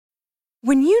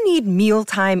When you need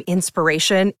mealtime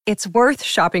inspiration, it's worth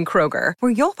shopping Kroger,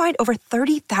 where you'll find over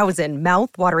 30,000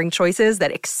 mouth-watering choices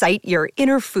that excite your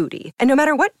inner foodie. And no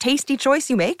matter what tasty choice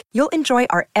you make, you'll enjoy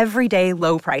our everyday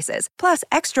low prices, plus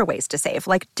extra ways to save,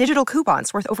 like digital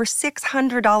coupons worth over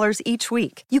 $600 each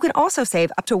week. You can also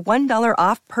save up to $1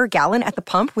 off per gallon at the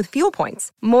pump with fuel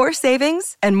points. More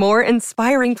savings and more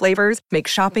inspiring flavors make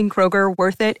shopping Kroger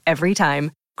worth it every time.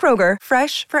 Kroger,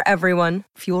 fresh for everyone.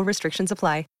 Fuel restrictions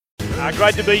apply.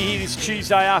 Great to be here this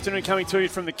Tuesday afternoon, coming to you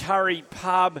from the Curry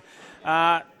Pub.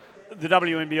 The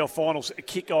WNBL Finals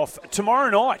kick off tomorrow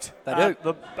night. They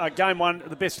do. Game one,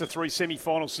 the best of three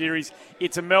semi-final series.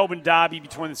 It's a Melbourne derby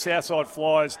between the Southside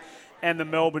Flyers and the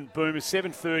Melbourne Boomers.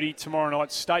 7:30 tomorrow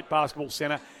night, State Basketball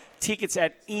Centre. Tickets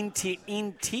at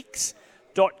intix.com.au,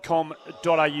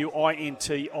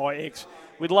 INTIX.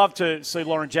 We'd love to see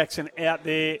Lauren Jackson out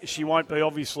there. She won't be,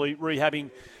 obviously, rehabbing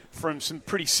from some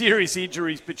pretty serious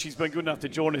injuries, but she's been good enough to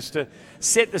join us to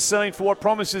set the scene for what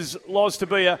promises, Loz, to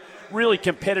be a really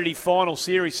competitive final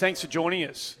series. Thanks for joining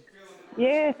us.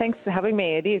 Yeah, thanks for having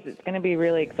me. It is. It's going to be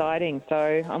really exciting.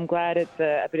 So I'm glad it's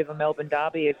a bit of a Melbourne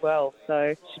derby as well.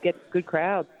 So should get good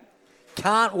crowds.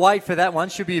 Can't wait for that one.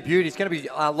 Should be a beauty. It's going to be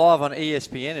live on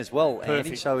ESPN as well, Perfect.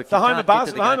 Andy. So if the you home can't of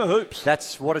basketball, the home of hoops.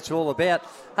 That's what it's all about.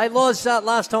 Hey, Loz,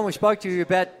 last time we spoke to you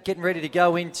about getting ready to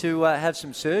go in to have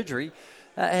some surgery.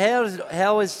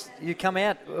 How has you come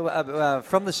out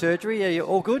from the surgery? Are you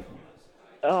all good?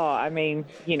 Oh, I mean,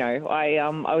 I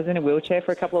was in a wheelchair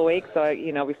for a couple of weeks. So,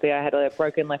 obviously I had a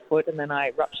broken left foot and then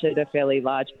I ruptured a fairly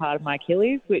large part of my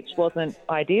Achilles, which wasn't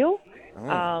ideal.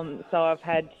 So I've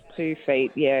had 2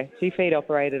 feet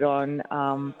operated on.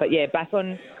 But back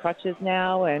on crutches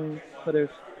now and sort of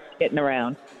getting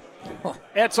around.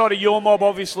 Outside of your mob,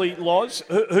 obviously, Loz,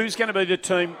 who's going to be the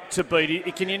team to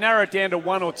beat? Can you narrow it down to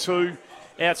one or two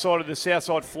outside of the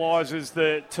Southside Flyers as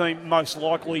the team most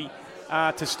likely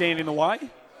to stand in the way?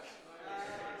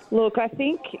 Look, I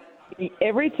think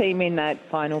every team in that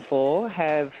Final Four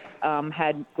have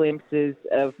had glimpses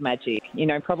of magic.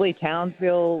 Probably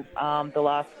Townsville the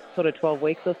last sort of 12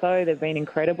 weeks or so, they've been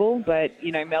incredible. But,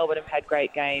 Melbourne have had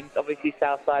great games. Obviously,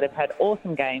 Southside have had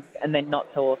awesome games and then not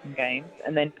so awesome games.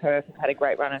 And then Perth have had a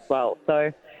great run as well.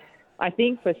 So I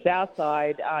think for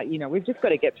Southside, we've just got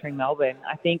to get through Melbourne.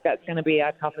 I think that's going to be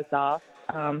our toughest ask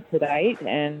to date.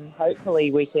 And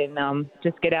hopefully we can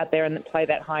just get out there and play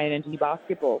that high-energy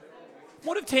basketball.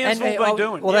 What have Townsville been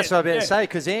doing? Well, that's what I was about to say,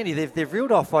 because, Andy, they've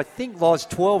reeled off, I think, Loz,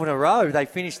 12 in a row. They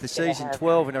finished the season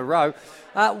 12 in a row.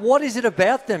 What is it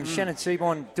about them? Shannon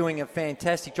Seaborn doing a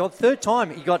fantastic job. Third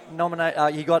time he got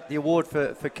nominated. He got the award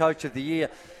for Coach of the Year.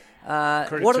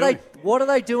 What are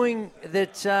they doing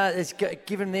that has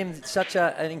given them such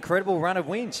an incredible run of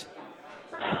wins?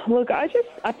 Look, I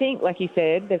think, like you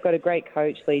said, they've got a great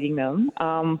coach leading them.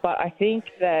 But I think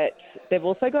that they've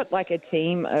also got like a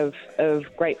team of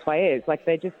great players. Like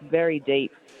they're just very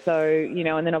deep. So,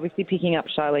 and then obviously picking up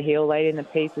Shyla Hill late in the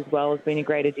piece as well has been a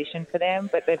great addition for them.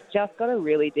 But they've just got a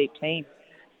really deep team.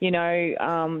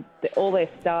 All their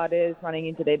starters running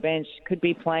into their bench could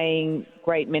be playing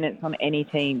great minutes on any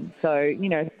team. So,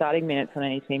 starting minutes on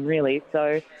any team, really.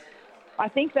 So I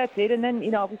think that's it. And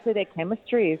then, obviously their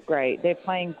chemistry is great. They're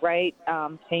playing great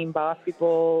team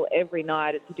basketball. Every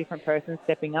night it's a different person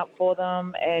stepping up for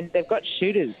them. And they've got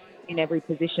shooters in every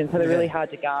position, so they're really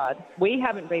hard to guard. We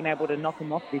haven't been able to knock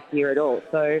them off this year at all.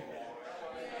 So,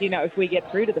 if we get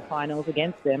through to the finals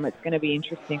against them, it's going to be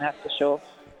interesting, that's for sure.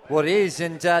 Well, it is.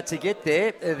 And to get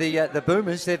there, the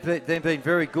Boomers, they've been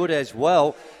very good as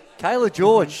well. Kayla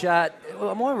George, am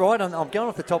I right? I'm going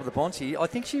off the top of the bonds here. I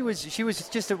think she was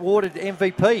just awarded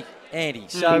MVP, Andy.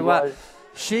 So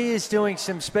she is doing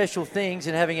some special things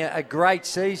and having a great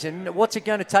season. What's it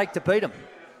going to take to beat them?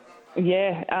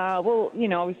 Yeah,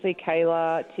 obviously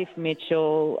Kayla, Tiff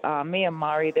Mitchell, Mia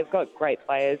Murray, they've got great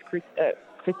players.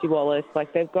 Christy Wallace,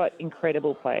 they've got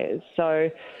incredible players. So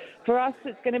for us,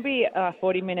 it's going to be a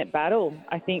 40-minute battle.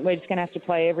 I think we're just going to have to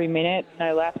play every minute,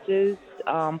 no lapses,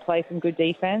 play some good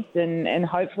defense, and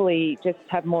hopefully just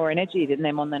have more energy than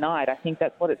them on the night. I think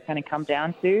that's what it's going to come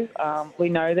down to. We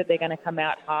know that they're going to come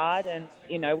out hard and,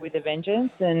 with a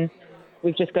vengeance, and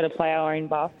we've just got to play our own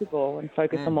basketball and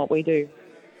focus on what we do.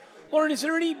 Lauren, is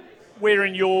there anywhere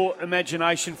in your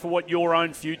imagination for what your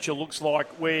own future looks like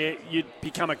where you'd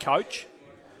become a coach?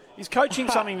 Is coaching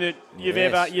something that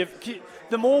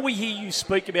the more we hear you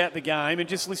speak about the game and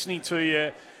just listening to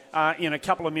you in a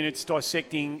couple of minutes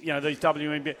dissecting, these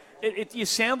WNBA, you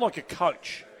sound like a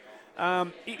coach.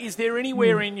 Is there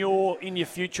anywhere in your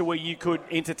future where you could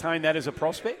entertain that as a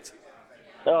prospect?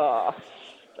 Oh,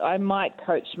 I might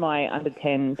coach my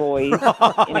under-10 boys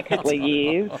in a couple of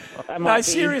years. I might be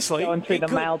seriously, going through the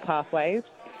male pathways.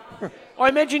 I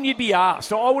imagine you'd be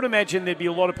asked. I would imagine there'd be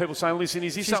a lot of people saying, listen,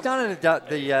 is this She's done it at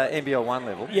the NBL 1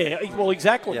 level. Yeah, well,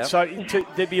 exactly. Yep. So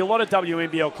there'd be a lot of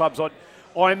WNBL clubs.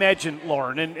 I imagine,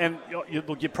 Lauren, and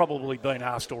look, you've probably been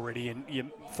asked already,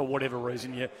 and for whatever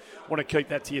reason you want to keep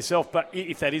that to yourself. But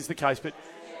if that is the case, but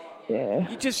yeah,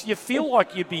 you feel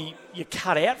like you're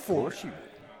cut out for it.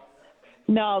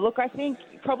 No, look, I think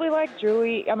probably like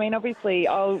Drewy. I mean, obviously,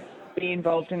 I'll be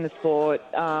involved in the sport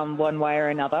one way or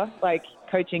another. Like,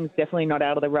 coaching's definitely not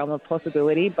out of the realm of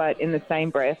possibility, but in the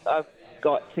same breath, I've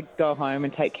got to go home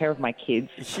and take care of my kids.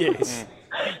 Yes.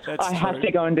 I have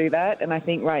to go and do that, and I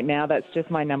think right now that's just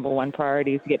my number one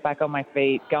priority, is to get back on my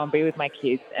feet, go and be with my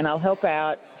kids, and I'll help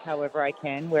out however I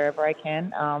can, wherever I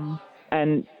can,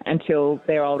 and until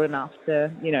they're old enough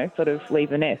to, sort of leave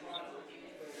the nest.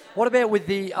 What about with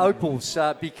the Opals?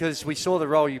 Because we saw the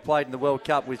role you played in the World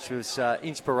Cup, which was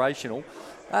inspirational.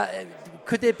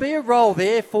 Could there be a role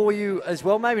there for you as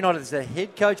well? Maybe not as a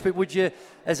head coach, but would you,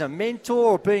 as a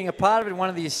mentor or being a part of it, one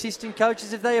of the assistant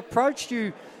coaches, if they approached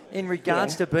you in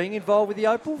regards to being involved with the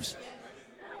Opals?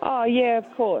 Oh, yeah,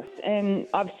 of course. And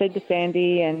I've said to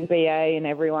Sandy and BA and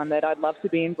everyone that I'd love to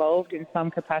be involved in some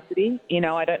capacity.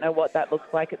 I don't know what that looks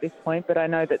like at this point, but I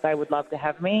know that they would love to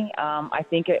have me. I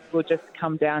think it will just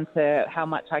come down to how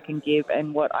much I can give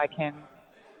and what I can,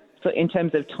 in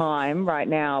terms of time right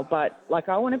now. But,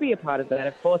 I want to be a part of that.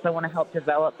 Of course, I want to help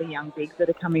develop the young bigs that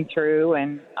are coming through.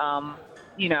 And,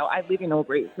 I live in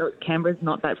Albury, so Canberra's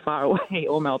not that far away,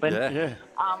 or Melbourne. Yeah.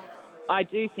 I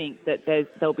do think that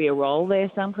there'll be a role there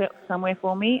somewhere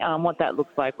for me. What that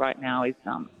looks like right now is,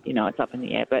 it's up in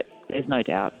the air, but there's no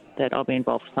doubt that I'll be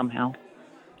involved somehow.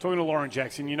 Talking to Lauren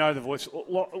Jackson, you know the voice.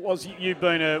 You've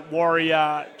been a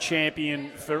Warrior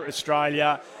champion for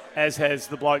Australia, as has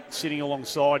the bloke sitting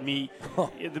alongside me.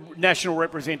 The national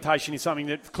representation is something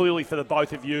that clearly for the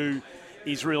both of you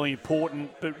is really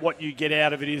important, but what you get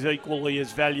out of it is equally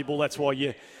as valuable. That's why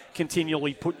you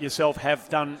continually have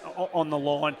done on the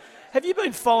line. Have you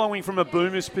been following from a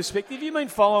Boomers perspective? Have you been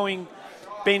following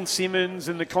Ben Simmons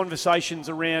and the conversations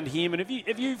around him? And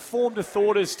have you formed a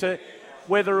thought as to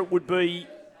whether it would be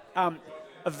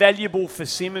valuable for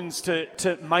Simmons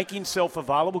to make himself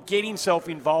available, get himself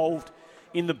involved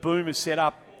in the Boomers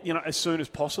setup, as soon as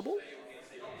possible?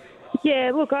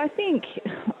 Yeah, look, I think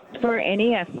for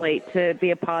any athlete to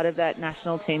be a part of that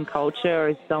national team culture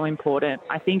is so important.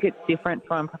 I think it's different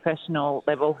from professional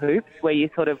level hoops, where you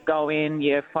sort of go in,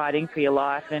 you're fighting for your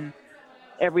life, and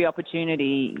every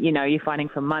opportunity, you're fighting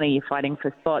for money, you're fighting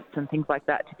for spots and things like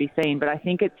that to be seen. But I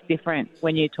think it's different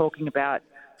when you're talking about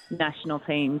national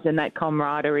teams and that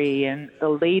camaraderie and the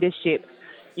leadership,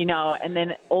 and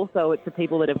then also it's the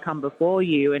people that have come before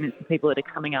you and it's the people that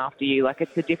are coming after you.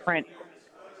 It's a different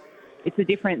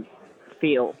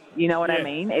feel. You know what I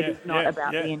mean? It is not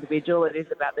about the individual. It is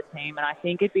about the team. And I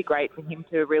think it'd be great for him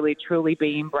to really, truly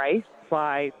be embraced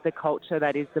by the culture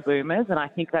that is the Boomers. And I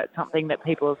think that's something that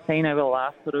people have seen over the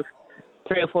last sort of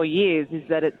 3 or 4 years, is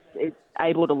that it's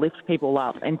able to lift people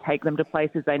up and take them to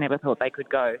places they never thought they could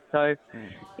go. So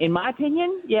in my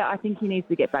opinion, I think he needs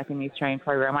to get back in the Australian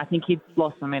program. I think he'd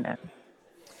blossom in it.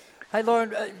 Hey, Lauren,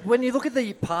 when you look at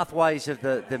the pathways of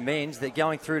the men's, they're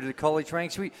going through to the college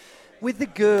ranks. With the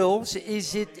girls,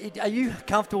 are you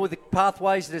comfortable with the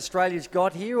pathways that Australia's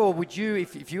got here, or would you,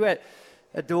 if you had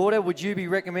a daughter, would you be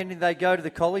recommending they go to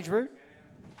the college route?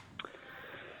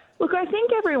 Look, I think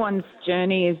everyone's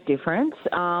journey is different.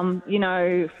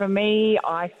 For me,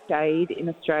 I stayed in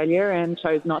Australia and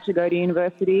chose not to go to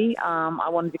university. I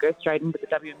wanted to go straight into the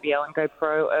WNBL and go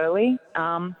pro early.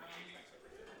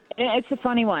 It's a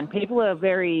funny one. People are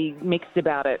very mixed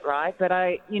about it, right? But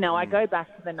I go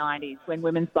back to the 90s when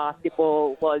women's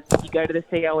basketball was, you go to the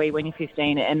COE when you're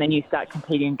 15 and then you start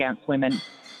competing against women.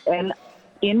 And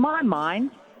in my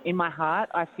mind, in my heart,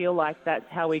 I feel like that's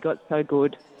how we got so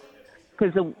good.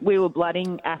 Because we were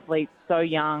blooding athletes so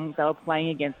young. They were playing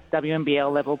against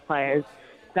WNBL level players.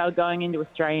 They were going into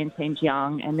Australian teams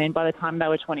young. And then by the time they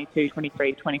were 22,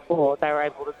 23, 24, they were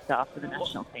able to start for the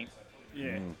national team.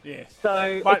 Yeah.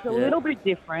 So it's a little bit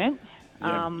different.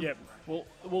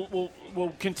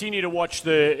 We'll continue to watch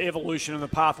the evolution and the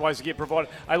pathways that get provided.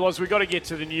 Hey, Loz, we've got to get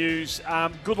to the news.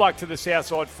 Good luck to the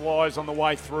Southside Flyers on the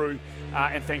way through,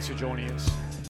 and thanks for joining us.